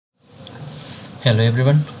Hello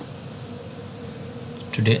everyone.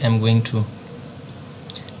 Today I'm going to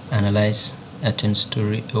analyze a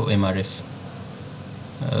 10-story OMRF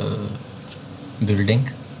building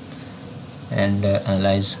and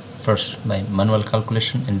analyze first by manual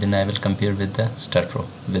calculation, and then I will compare with the StatPro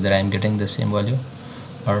whether I am getting the same value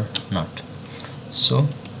or not. So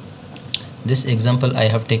this example I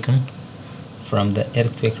have taken from the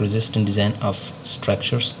Earthquake Resistant Design of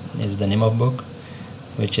Structures is the name of book,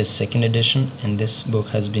 which is second edition, and this book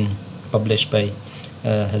has been published by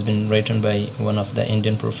has been written by one of the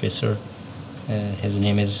Indian professor. His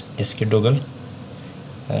name is S.K. Dogal,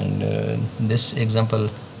 and this example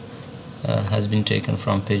has been taken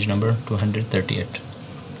from page number 238.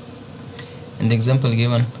 In the example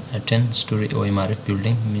given, a 10-story OMRF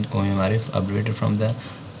building, OMRF abbreviated from the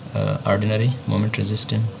ordinary moment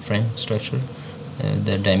resistant frame structure.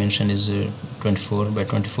 The dimension is 24 by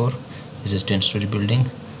 24. This is 10-story building.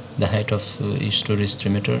 The height of each story is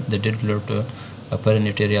 3 meters. The dead load per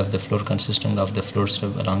unit area of the floor consisting of the floor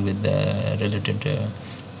slab along with the related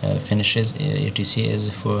finishes ATC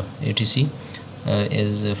is 4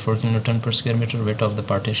 kN per square meter. Weight of the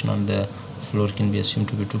partition on the floor can be assumed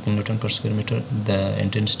to be 2 kN per square meter. The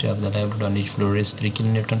intensity of the live load on each floor is 3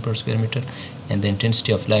 kN per square meter, and the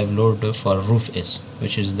intensity of live load for roof is,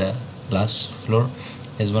 which is the last floor,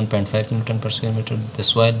 is 1.5 kN per square meter. The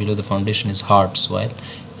soil below the foundation is hard soil,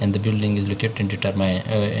 and the building is located in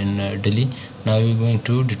Delhi. Now we are going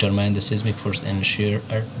to determine the seismic force and shear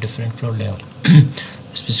at different floor level. The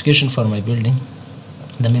specification for my building: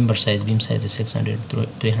 the member size, beam size is 600 through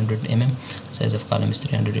 300 mm, size of column is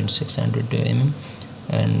 300 into 600 mm,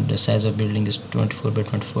 and the size of building is 24 by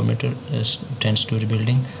 24 meter. 10-story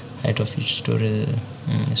building. Height of each story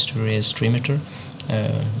is 3 meter.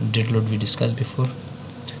 Dead load we discussed before,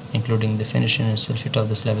 including the finishing and self-fit of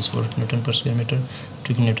the slab, is 4 kN per square meter.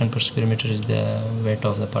 2 kN per square meter is the weight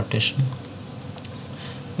of the partition,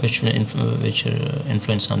 which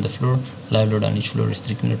influence on the floor. Live load on each floor is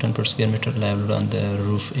 3 kN per square meter. Live load on the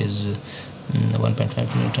roof is 1.5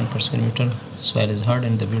 kN per square meter. Soil is hard,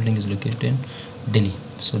 and the building is located in Delhi.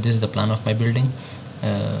 So this is the plan of my building.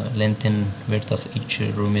 Length and width of each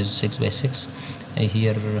room is 6 by 6.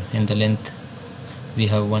 Here in the length we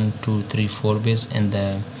have 1, 2, 3, 4 bays, and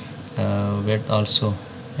the width also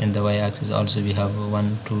in the y-axis also we have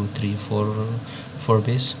 1, 2, 3, 4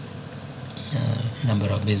 bays. Number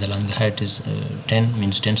of bays along the height is 10,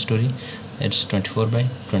 means 10 story. It's 24 by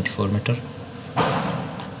 24 meter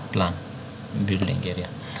plan building area.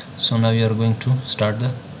 So now we are going to start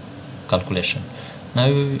the calculation. Now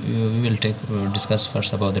we will discuss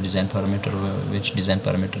first about the design parameter, which design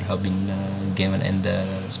parameter have been given in the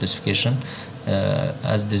specification.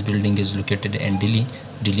 As this building is located in Delhi,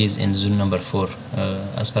 Delhi is in zone number 4.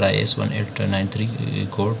 As per IS 1893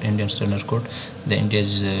 code, Indian Standard Code, the India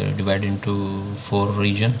is divided into 4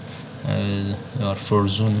 region or 4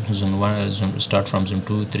 zone. Zone 1 start from zone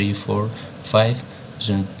 2, 3, 4, 5.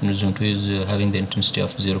 Zone 2 is having the intensity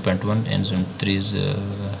of 0.1, and zone 3 is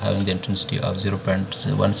having the intensity of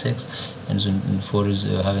 0.16, and zone 4 is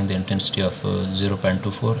having the intensity of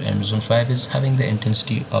 0.24, and zone 5 is having the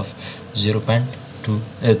intensity of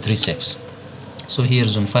 0.36. So here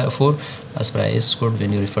zone 4, as per IS code,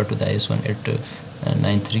 when you refer to the IS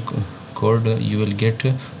 1893 code, you will get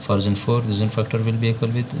for zone 4 the zone factor will be equal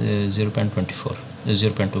with 0.24.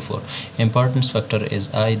 Importance factor is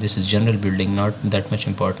I. This is general building, not that much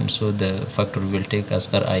important, so the factor we will take as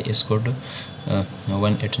per IS code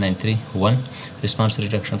 1893 1. Response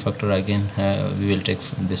reduction factor, again we will take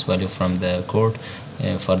this value from the code.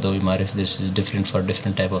 For the OMRF, this is different for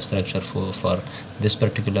different type of structure. For this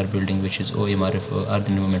particular building, which is OMRF,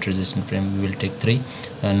 ordinary moment resistant frame, we will take 3.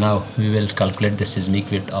 Now we will calculate the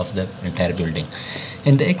seismic weight of the entire building.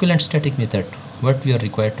 In the equivalent static method, what we are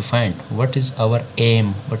required to find, what is our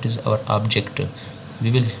aim, what is our objective. We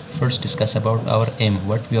will first discuss about our aim,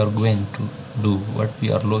 what we are going to do, what we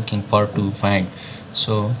are looking for to find.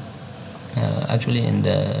 So actually in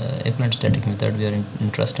the equivalent static method, we are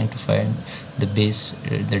interested to find the base,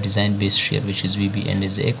 the design base shear, which is VB, and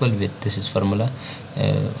is equal with, this is formula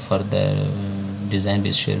for the design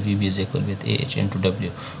base shear. VB is equal with AH into W.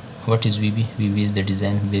 What is VB? VB is the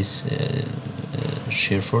design base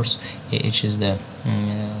shear force. AH is the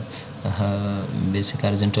basic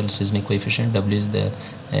horizontal seismic coefficient. W is the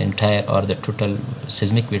entire or the total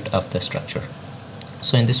seismic weight of the structure.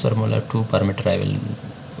 So in this formula, 2 parameter I will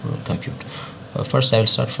compute. First I will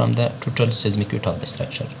start from the total seismic weight of the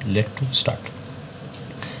structure. Let's start.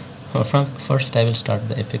 First I will start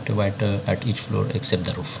the effective weight at each floor except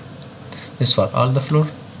the roof. This is for all the floor,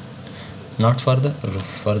 not for the roof.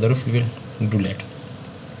 For the roof we will do later.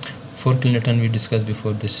 4 kilonewton we discussed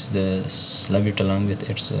before. This the slab it along with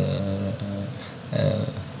its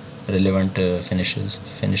relevant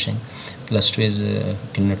finishing. Plus 2 is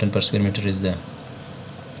kilonewton per square meter is the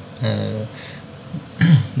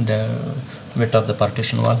the width of the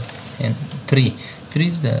partition wall, and 3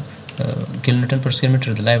 is the kilonewton per square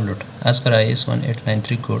meter the live load. As per IS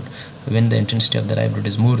 1893 code, when the intensity of the live load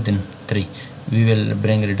is more than 3, we will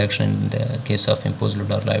bring reduction in the case of imposed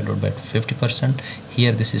load or live load by 50%.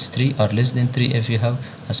 Here this is 3 or less than 3. If you have,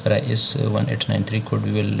 as per IS 1893 code,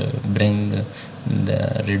 we will bring the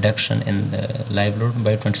reduction in the live load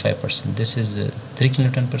by 25%. This is 3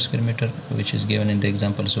 kilonewton per square meter, which is given in the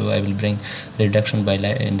example, so I will bring reduction by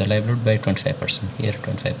in the live load by 25%. Here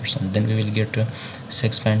 25%, then we will get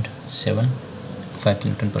 6.75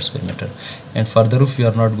 kilonewton per square meter. And for the roof we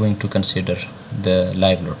are not going to consider the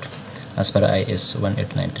live load as per IS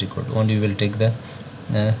 1893 code. Only we will take the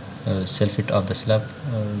self-fit of the slab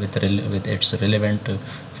with its relevant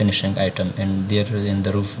finishing item, and there in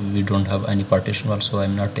the roof we don't have any partition wall, so I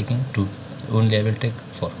am not taking 2, only I will take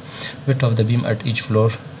 4. Width of the beam at each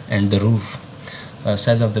floor and the roof.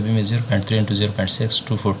 Size of the beam is 0.3 into 0.6,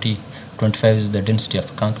 240. 25 is the density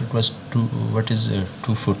of concrete. Was 2, what is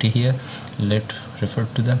 240 here? Let's refer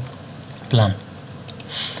to the plan.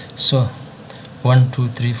 So 1 2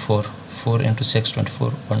 3 4 into 6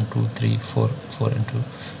 24, 1 2 3 4 into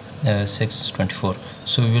 6 24.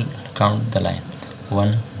 So we will count the line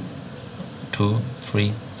 1 2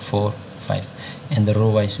 3 4 5, and the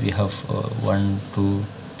row wise we have 1 2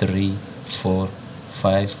 3 4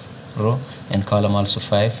 5 row, and column also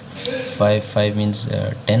 5 means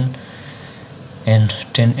 10, and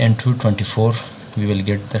 10 and 2 24. We will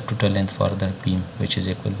get the total length for the beam, which is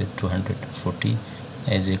equal with 240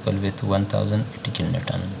 is equal with 1080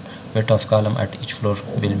 kilonewton. Width of column at each floor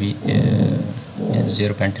will be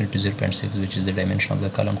 0.3 to 0.6, which is the dimension of the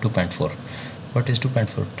column. 2.4. What is 2.4?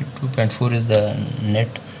 2.4 is the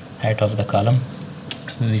net height of the column,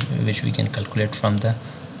 which we can calculate from the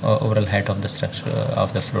overall height of the structure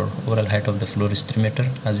of the floor. Overall height of the floor is 3 meter,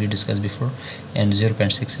 as we discussed before, and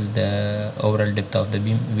 0.6 is the overall depth of the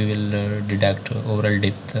beam. We will deduct overall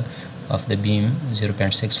depth of the beam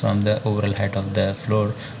 0.6 from the overall height of the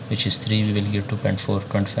floor, which is 3. We will get 2.4.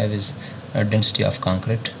 25 is density of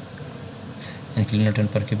concrete in kilonewton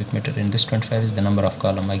per cubic meter, and this 25 is the number of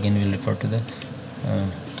column. Again we will refer to the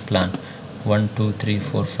plan. 1 2 3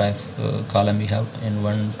 4 5 column we have, and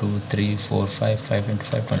 1 2 3 4 5 into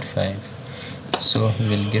 5 25. So we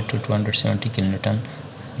will get to 270 kilonewton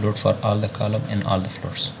load for all the column and all the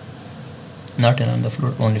floors, not in on the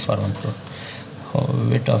floor, only for one floor.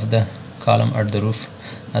 Width of the column at the roof,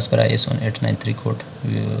 as per IS 1893 code,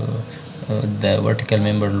 the vertical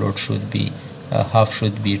member load should be half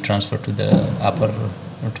should be transferred to the upper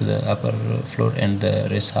floor, and the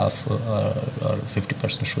rest half or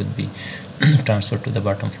 50% should be transferred to the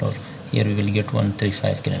bottom floor. Here we will get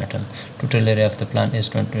 135 kilonewton. Total area of the plan is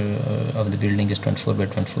of the building is 24 by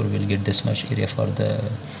 24. We will get this much area for the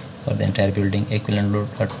entire building. Equivalent load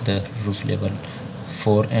at the roof level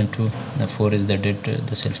 4 and 2. The 4 is the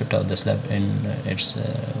self-fit of the slab and its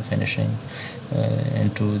finishing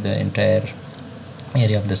into the entire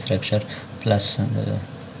area of the structure, plus the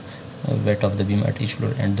weight of the beam at each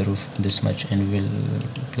floor and the roof, this much, and we will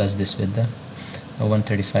plus this with the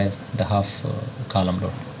 135, the half column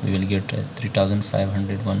load. We will get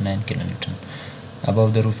 3519 kilonewton.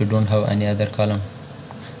 Above the roof we don't have any other column,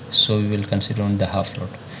 so we will consider on the half load.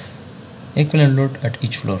 Equivalent load at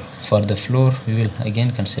each floor. For the floor we will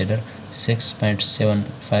again consider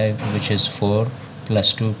 6.75, which is 4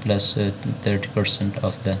 plus 2 plus 30%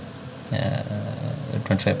 of the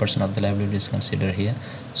 25% of the live load is considered here.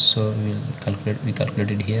 So we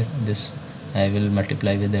calculated here. This I will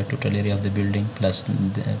multiply with the total area of the building plus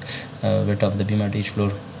the weight of the beam at each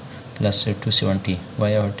floor plus 270. Why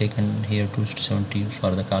I have taken here 270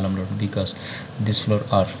 for the column load? Because this floor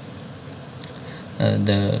are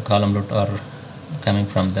the column load are coming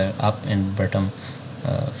from the up and bottom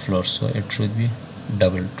floor, so it should be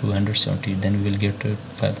double 270. Then we will get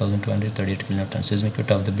 5238 kilonewton. Seismic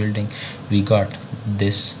weight of the building, we got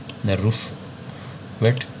this, the roof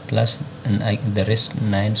weight plus the rest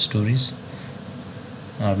 9 stories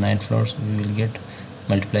or 9 floors. We will get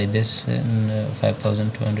multiply this in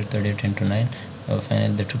 5238 into 9.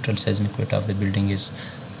 Finally the total seismic weight of the building is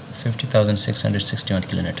 50,661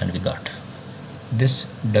 kilonewton. We got this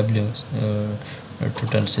W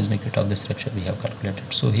total seismic weight of the structure we have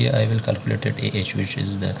calculated. So here I will calculate it AH, which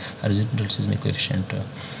is the horizontal seismic coefficient.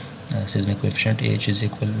 AH is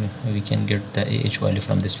equal, we can get the AH value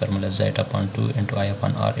from this formula, Z upon 2 into I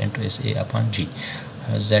upon R into SA upon G.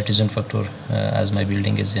 Z zone factor, as my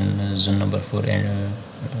building is in zone number 4 and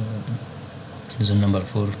zone number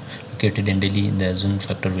 4 located in Delhi, the zone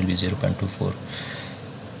factor will be 0.24.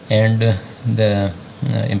 And the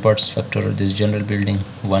importance factor, this general building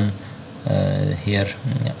 1, here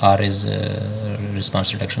R is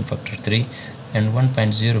response reduction factor 3, and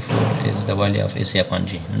 1.04 is the value of SA upon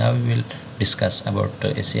G. Now we will discuss about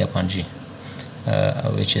SA upon G,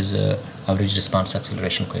 which is average response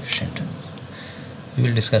acceleration coefficient. We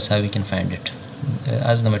will discuss how we can find it.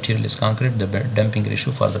 As the material is concrete, the damping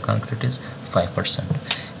ratio for the concrete is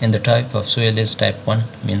 5%, and the type of soil is type 1,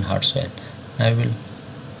 mean hard soil. Now we will,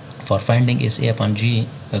 for finding SA upon G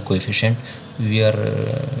coefficient, we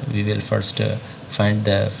will first find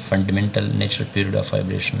the fundamental natural period of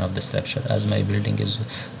vibration of the structure. As my building is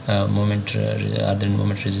moment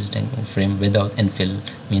resisting frame without infill,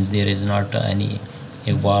 means there is not any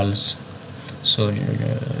walls, so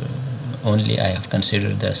only I have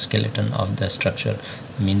considered the skeleton of the structure,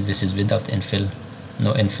 means this is without infill,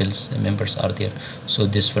 no infills members are there. So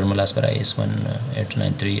this formula as per IS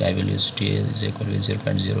 1893, I will use TA is equal with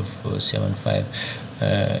 0.075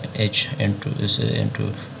 H into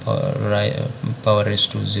power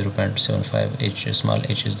raised to 0.75 H. Small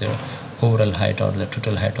h is the overall height or the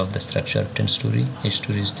total height of the structure, 10 story. H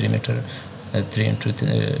story is 3 meter. 3 into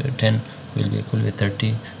 10 will be equal with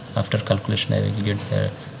 30. After calculation, I will get the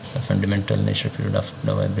fundamental natural period of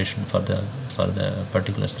the vibration for the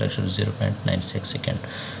particular structure, 0.96 second.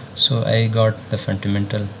 So I got the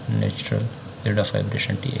fundamental natural period of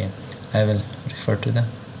vibration TA. I will refer to the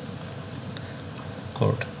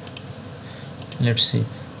code. Let's see.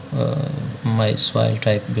 My soil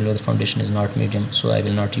type below the foundation is not medium, so I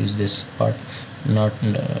will not use this part, not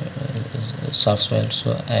soft soil,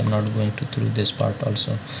 so I am not going to through this part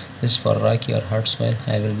also. This for rocky or hard soil,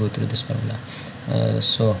 I will go through this formula.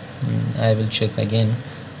 So I will check again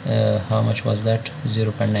how much was that,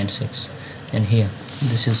 0.96, and here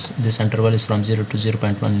this interval is from 0 to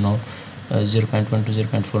 0.1 no, 0.1 to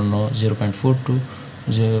 0.4 no, 0.4 to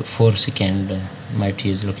 4 second my T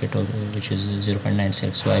is located, which is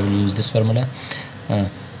 0.96. so I will use this formula,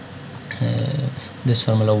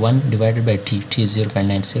 1 divided by T is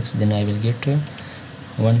 0.96, then I will get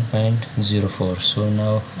 1.04. so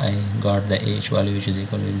now I got the H value, which is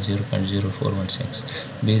equal with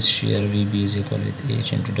 0.0416. base shear VB is equal with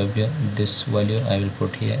H into W. This value I will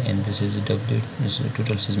put here, and this is W, this is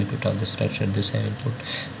total seismic weight of the structure, this I will put.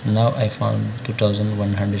 Now I found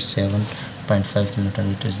 2107.5 kilonewton,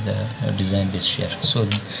 which is the design base shear. So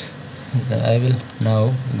I will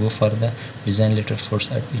now go for the design lateral force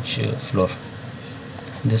at each floor.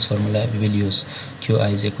 This formula we will use,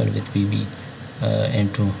 QI is equal with VB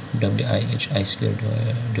into WIHI square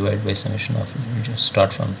divided by summation of,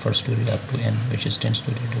 start from first story up to n, which is 10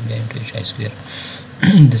 story, WI into HI square.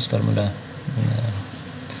 This formula,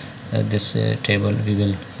 this table we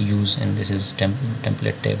will use, and this is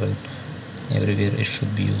template table, everywhere it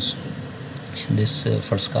should be used. In this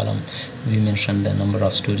first column we mention the number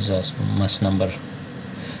of stories as mass number,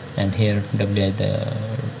 and here WI the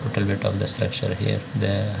total weight of the structure, here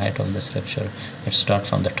the height of the structure. It start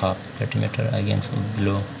from the top 30 meter, again from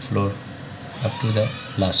below floor up to the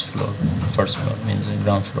last floor, first floor means the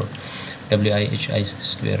ground floor, WIHI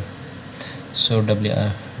square. So W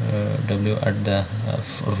at the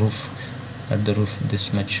roof,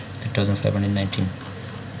 this much,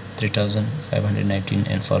 3519,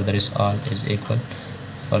 and for the rest all is equal.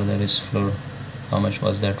 For the rest floor, how much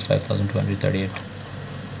was that?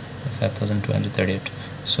 5238.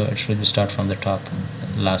 So it should be start from the top,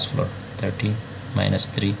 last floor, 30 minus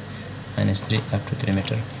 3 up to 3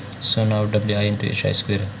 meter. So now WI into HI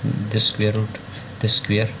square, this square root, this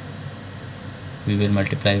square we will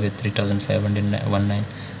multiply with 3519,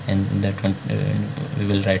 and that one we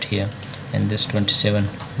will write here, and this 27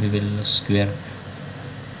 we will square.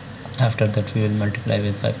 After that we will multiply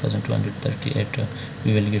with 5238,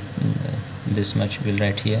 we will get this much, we will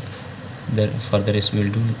write here. For the rest we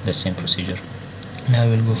will do the same procedure. Now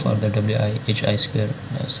we will go for the WIHI square,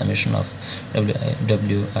 summation of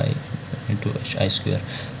WI into HI square.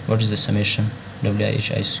 What is the summation?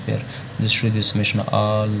 WIHI square, this should be the summation of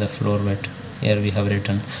all the floor weight. Here we have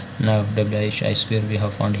written. Now WIHI square we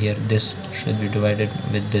have found here, this should be divided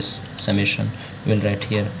with this summation. We will write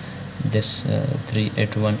here, this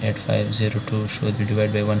 3818502 should be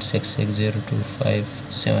divided by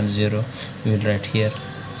 16602.570. we will write here.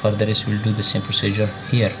 For the rest we will do the same procedure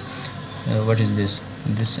here. What is this?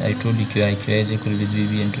 This I told you, QI is equal with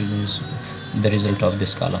VB into this, the result of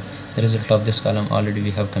this column. The result of this column already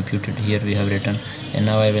we have computed, here we have written, and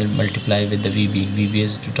now I will multiply with the VB. VB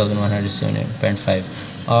is 2107.5.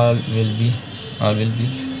 all will be all will be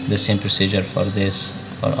the same procedure for this.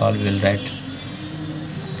 For all we will write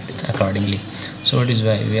accordingly. So what is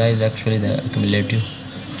VI? VI is actually the cumulative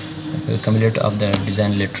of the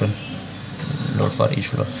design lateral load for each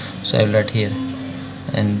floor. So I will write here,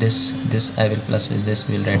 and this I will plus with this,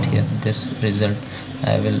 we will write here. This result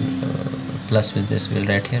I will plus with this, we will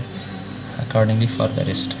write here accordingly for the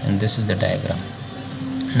rest. And this is the diagram.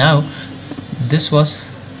 Now this was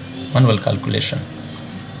manual calculation.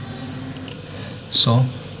 So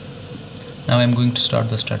now I am going to start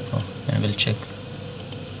the Staad Pro, and we'll check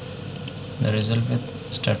the result with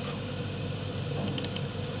Staad Pro.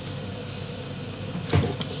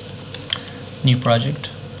 New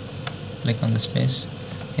project, click on the space.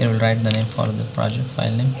 Here we'll write the name for the project,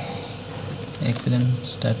 file name, equivalent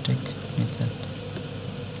static method,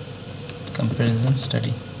 comparison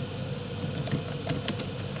study.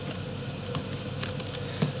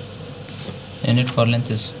 Unit for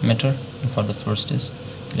length is meter, and for the first is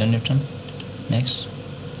kilonewton. Next,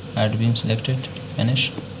 add beam selected,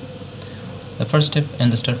 finish. The first step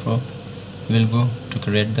in the Staad Pro, we will go to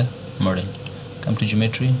create the model. Come to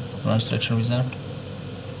geometry, run structure wizard.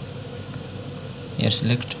 Here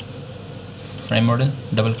select frame model,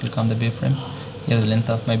 double click on the bay frame. Here the length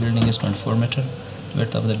of my building is 24 meter,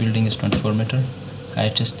 width of the building is 24 meter,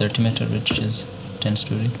 height is 30 meter, which is 10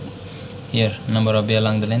 story. Here number of bay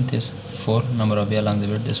along the length is 4, number of bay along the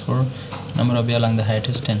width is 4, number of bay along the height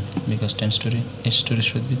is 10, because 10 story, each story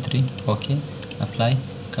should be 3. Okay, apply.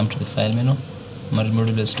 Come to the file menu, merge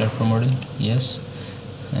model with Staad Pro model. Yes.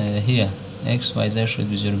 Here X, Y, Z should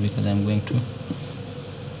be 0, because I am going to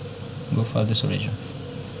go for this origin.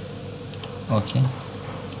 Okay,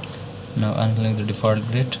 now unclick the default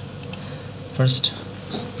grid. First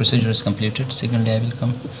procedure is completed. Secondly, I will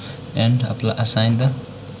come and assign the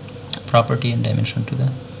property and dimension to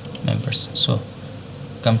the members. So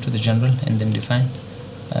come to the general and then define,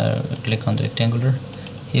 click on the rectangular.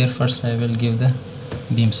 Here first I will give the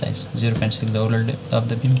beam size 0.6, the overall depth of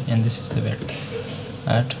the beam, and this is the width.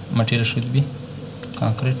 At material should be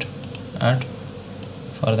concrete. At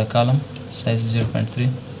for the column size 0.3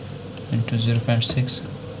 into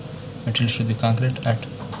 0.6, material should be concrete. At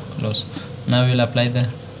close. Now we will apply the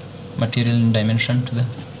material dimension to the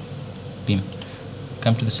beam.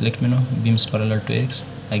 Come to the select menu, beams parallel to X,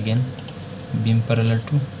 again beam parallel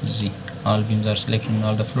to Z. All beams are selected in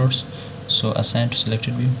all the floors, so assign to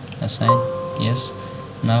selected beam, assign, yes.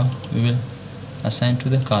 Now we will assign to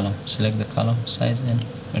the column, select the column size and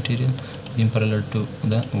material, beam parallel to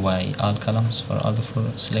the Y. All columns for all the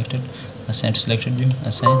floors selected, assign to selected beam,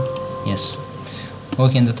 assign, yes.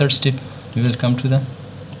 Okay, in the third step we will come to the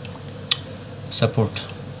support.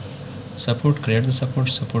 Create the support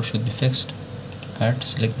should be fixed. At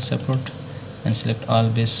select the support and select all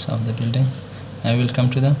base of the building. I will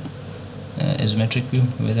come to the isometric view,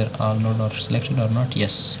 whether all node are selected or not.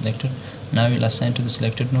 Yes, selected. Now we will assign to the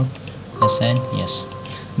selected node, assign, yes.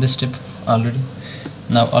 This step already,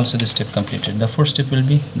 now also this step completed. The fourth step will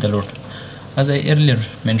be the load. As I earlier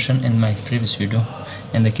mentioned in my previous video,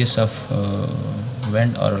 in the case of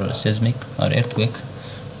wind or seismic or earthquake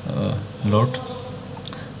load,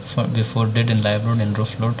 before dead and live load and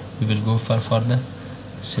roof load, we will go for the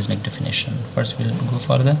seismic definition. First we will go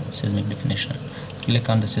for the seismic definition. Click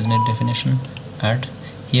on the seismic definition, add.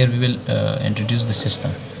 Here we will introduce the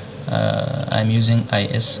system. I am using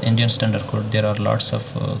IS, Indian Standard Code. There are lots of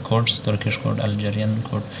codes, Turkish code, Algerian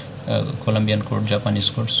code, Colombian code, Japanese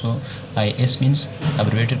code. So IS means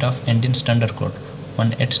abbreviated of Indian Standard Code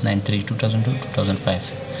 1893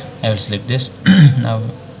 2002-2005. I will select this. Now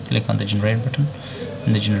click on the generate button.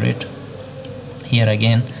 In the generate, here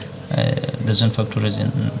again the zone factor is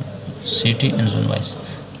in city and zone wise.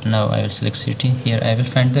 Now I will select city. Here I will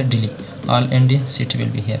find the Delhi. All India city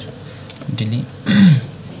will be here. Delhi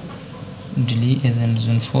is in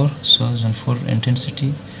zone 4, so zone 4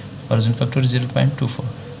 intensity or zone factor is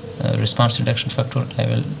 0.24. Response reduction factor I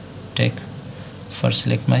will take. First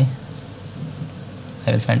select I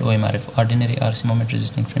will find OMRF, ordinary RC moment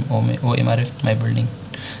resisting frame. OMRF, my building,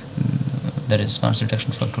 the response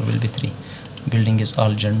reduction factor will be 3. Building is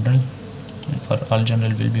all general, for all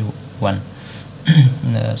general will be 1.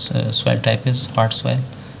 The soil type is hard soil,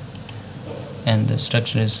 and the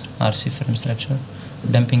structure is RC frame structure.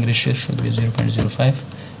 Dumping ratio should be 0.05,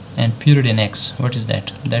 and period in X, what is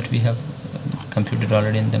that? That we have computed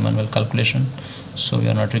already in the manual calculation, so we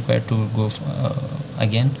are not required to go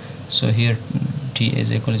again. So here T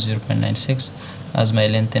is equal to 0.96. As my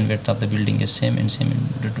length and width of the building is same in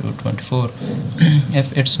 24.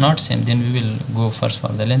 If it's not same, then we will go first for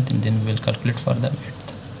the length and then we will calculate for the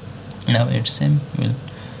width. Now it's same, we'll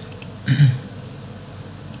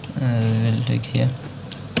we'll take here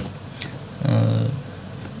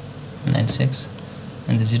 96,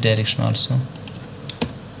 and the Z direction also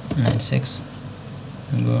 96.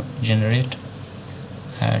 We'll go generate,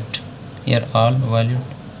 add. Here all value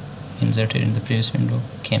inserted in the previous window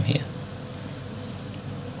came here.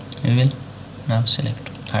 We will now select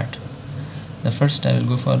add. The first I will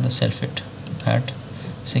go for the self weight, add.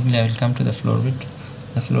 Secondly I will come to the floor weight.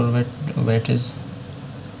 The floor weight is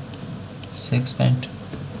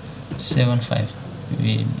 6.75.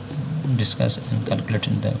 we discussed and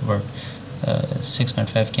calculated the work.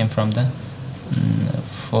 6.5 came from the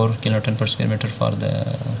 4 kilonewton per square meter for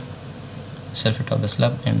the self weight of the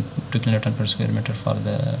slab, and 2 kilonewton per square meter for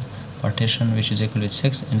the partition, which is equal with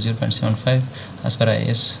 6, and 0.75 as per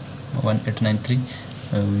IS 1893.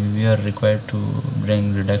 We are required to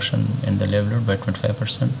bring reduction in the live load by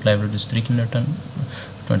 25%. Live load is 3 kilonewton,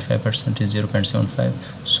 25% is 0.75,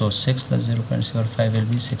 so 6 plus 0.75 will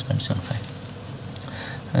be 6.75.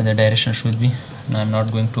 The direction should be, I am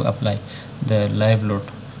not going to apply the live load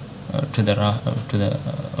to the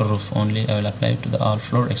roof only. I will apply it to the all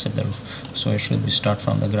floor except the roof. So it should be start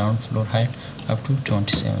from the ground floor height up to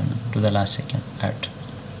 27 to the last second add.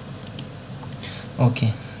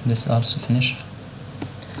 Okay, this also finished.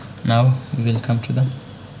 Now we will come to the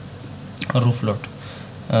roof load.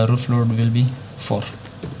 Roof load will be 4.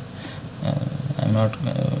 I'm not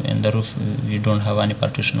in the roof, we don't have any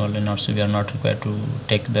partition wall, and also we are not required to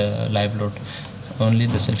take the live load, only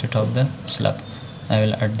the self weight of the slab. I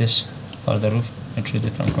will add this for the roof. It should be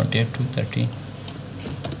from 28 to 30.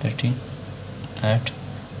 Add.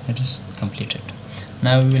 It is completed.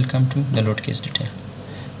 Now we will come to the load case detail.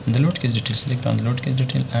 In the load case detail, select on the load case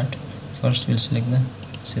detail, add. First we will select the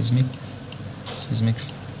seismic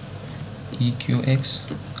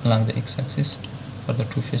EQX along the x-axis. For the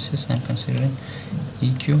two faces I am considering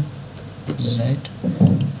EQ Z.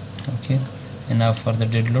 Okay, and now for the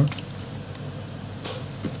dead load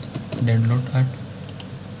add.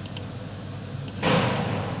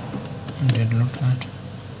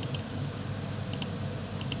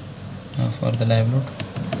 Now for the live load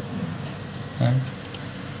add.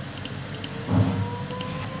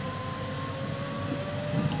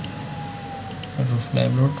 Roof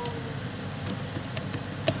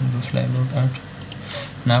live load add.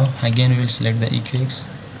 Now again we will select the EQX.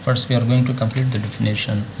 First we are going to complete the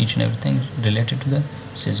definition, each and everything related to the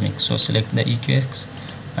seismic. So select the EQX,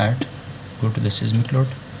 add, go to the seismic load.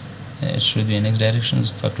 It should be in X direction,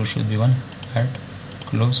 factor should be 1, add,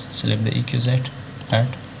 close, select the EQZ,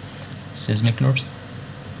 add, seismic loads,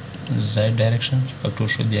 Z direction, factor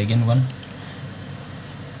should be again 1,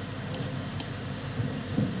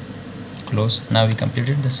 close. Now we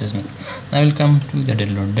completed the seismic. Now we will come to the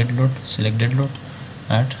dead load, select dead load,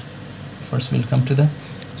 add. First we will come to the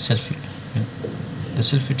self weight. The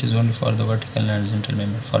self weight is only for the vertical and horizontal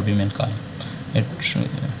member for beam and column. It should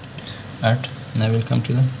add. Now we will come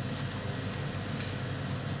to the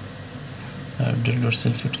dead load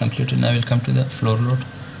self weight completed. Now we will come to the floor load.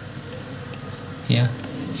 Here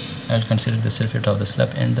I will consider the self weight of the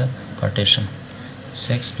slab and the partition.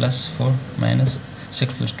 6 plus 4 minus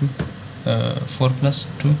 6 plus 2 4 plus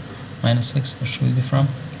 2 minus 6, it should be from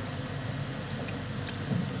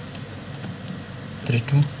 3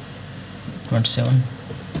 to 27.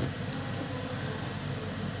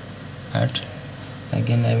 Add.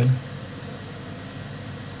 Again I will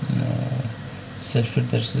self weight,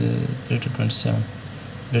 that's 3 to 27.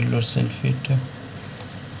 Dead load self weight.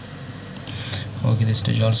 Okay, this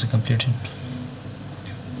stage also completed.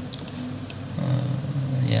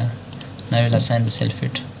 Yeah, now I will assign the self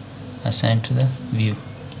weight. Assign to the view.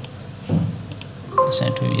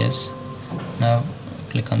 Assign to yes. Now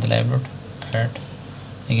click on the live load, add.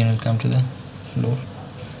 Again we'll come to the floor.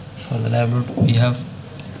 For the live load we have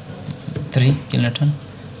 3 kilonewton.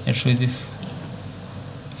 It should be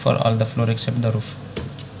for all the floor except the roof.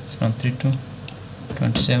 From 3 to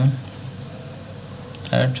 27.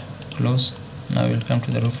 Add, close. Now we'll come to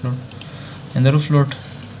the roof load. In the roof load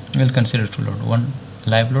we'll consider 2 load. One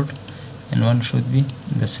live load and one should be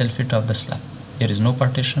the self weight of the slab. There is no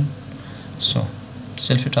partition, so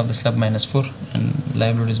self weight of the slab minus 4 and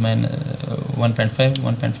live load is minus 1.5.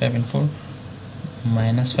 1.5 and 4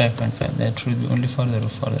 minus 5.5. That should be only for the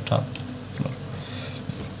roof, for the top floor.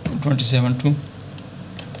 27 to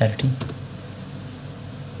 30.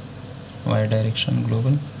 Y direction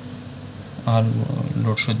global. All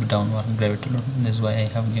load should be downward, gravity load. This is why I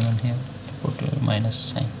have given here, put a minus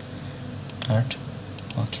sign. Alright,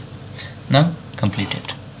 okay. Now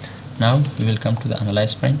completed. Now we will come to the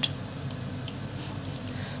analyze print.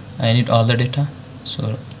 I need all the data,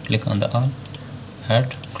 so click on the all,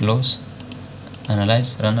 add, close,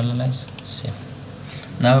 Analyze, run analyze, save.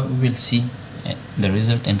 Now we will see the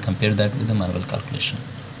result and compare that with the manual calculation.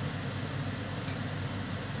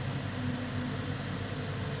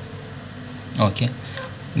 Okay,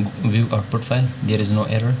 view output file, there is no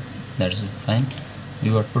error, that's fine.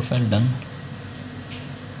 View output file, done.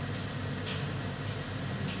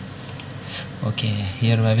 Okay,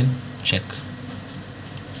 here I will check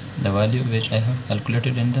the value which I have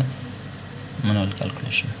calculated in the manual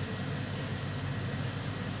calculation.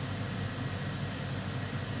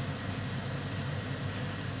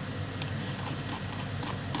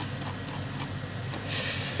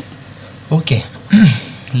 Okay,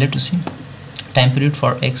 let us see. Time period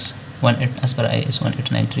for X18 as per IS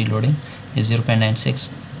 1893 loading is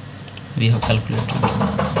 0.96. We have calculated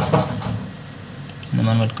the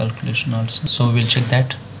manual calculation also, so we will check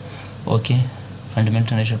that. Okay,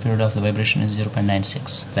 fundamental natural period of the vibration is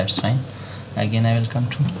 0.96. That's fine. Again I will come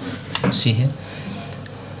to see here.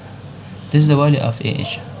 This is the value of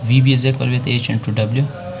AH. VB is equal with H into W.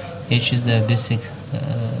 H is the basic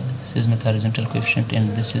seismic horizontal coefficient,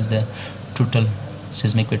 and this is the total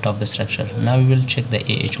seismic weight of the structure. Now we will check the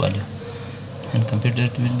AH value and compare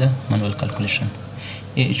it with the manual calculation.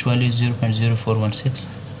 AH value is 0.0416.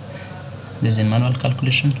 This is in manual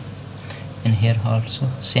calculation, and here also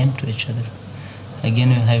same to each other.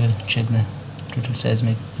 Again I will check the total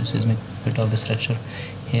seismic weight of the structure.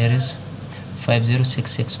 Here is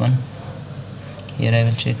 50661. Here I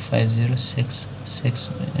will check 5066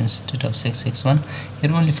 instead of 661.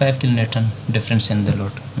 Here only 5 kilonewton difference in the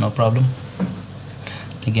load, no problem.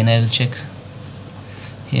 Again I will check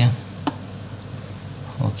here.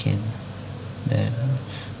 Okay, the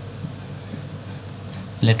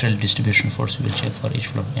lateral distribution force we will check for each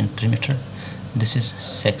floor in 3 meter. This is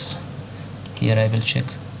 6. Here I will check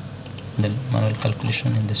the manual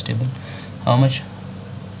calculation in this table. How much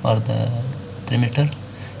for the 3 meter?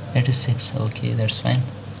 It is 6. Okay, that's fine.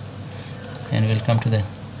 And we'll come to the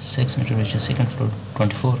 6 meter, which is second floor,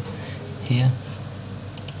 24. Here,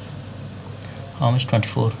 how much?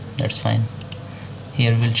 24. That's fine.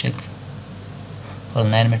 Here we'll check for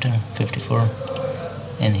 9 meter, 54.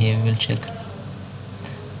 And here we will check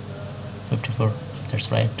 54.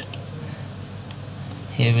 That's right.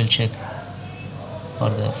 Here we'll check for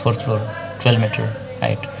the 4th floor, 12 meter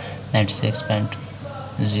height,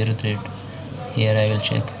 96.03. Here I will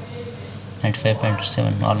check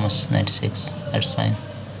 95.7, almost 96. That's fine.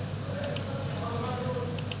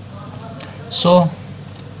 So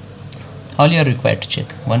all you are required to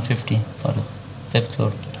check 150 for the 5th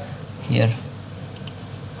floor. Here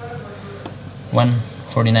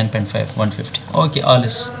 149.5, 150. Okay, all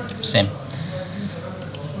is same.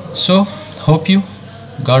 So hope you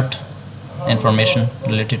got information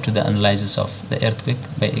related to the analysis of the earthquake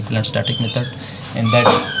by equivalent static method, and that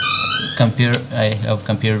I have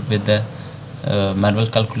compared with the manual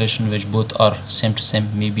calculation, which both are same to same,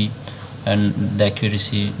 maybe, and the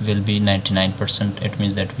accuracy will be 99%. It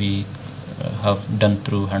means that we have done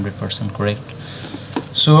through 100% correct.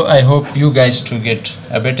 So I hope you guys to get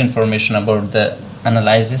a bit information about the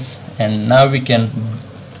analysis, and now we can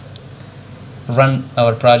run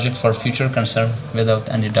our project for future concern without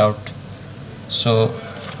any doubt. So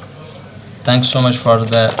thanks so much for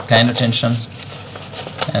the kind attention,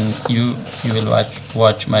 and you will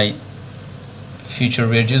watch my future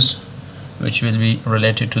videos, which will be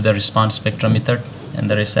related to the response spectrum method, and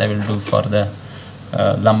the rest I will do for the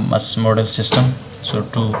lump mass model system. So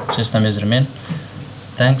 2 system is remain.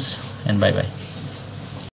 Thanks and bye bye.